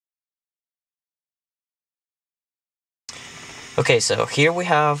Okay, so here we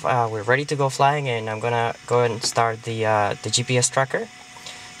have, we're ready to go flying, and I'm gonna go and start the GPS tracker.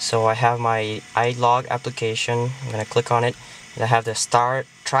 So I have my iLog application. I'm gonna click on it, and I have the start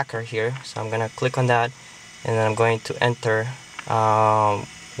tracker here. So I'm gonna click on that, and then I'm going to enter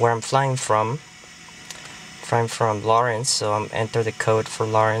where I'm flying from. I'm from Lawrence, so I'm enter the code for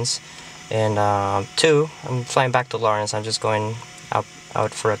Lawrence, and I'm flying back to Lawrence. I'm just going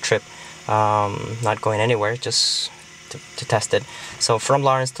out for a trip, not going anywhere, just to test it. So from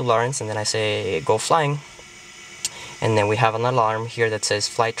Lawrence to Lawrence, and then I say go flying, and then we have an alarm here that says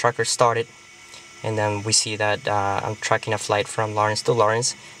flight tracker started, and then we see that I'm tracking a flight from Lawrence to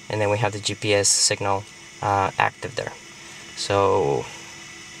Lawrence, and then we have the GPS signal active there. So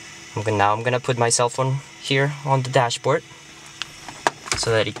now I'm gonna put my cell phone here on the dashboard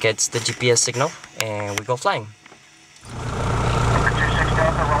so that it gets the GPS signal, and we go flying. Number 26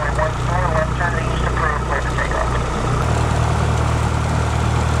 Delta, runway 14, left turn to east approved, clear for takeoff.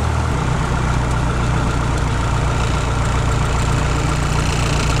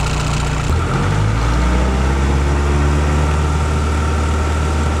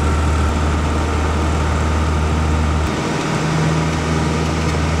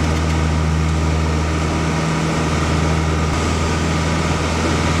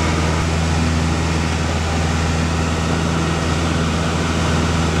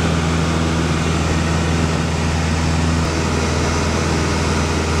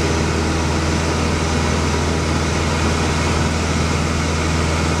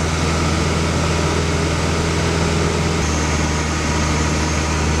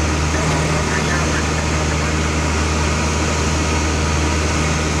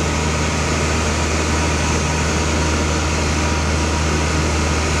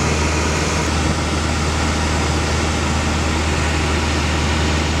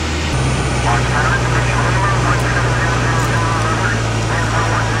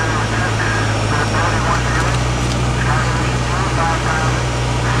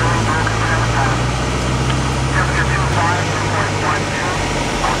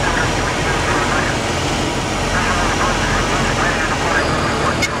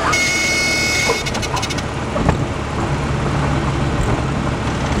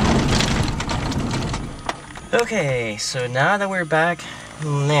 Okay, so now that we're back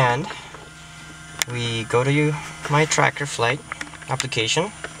on land, we go to my tracker flight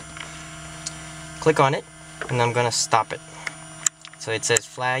application, click on it, and I'm gonna stop it. So it says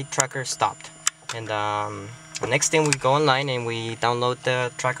flight tracker stopped, and the next thing we go online and we download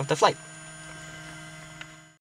the track of the flight.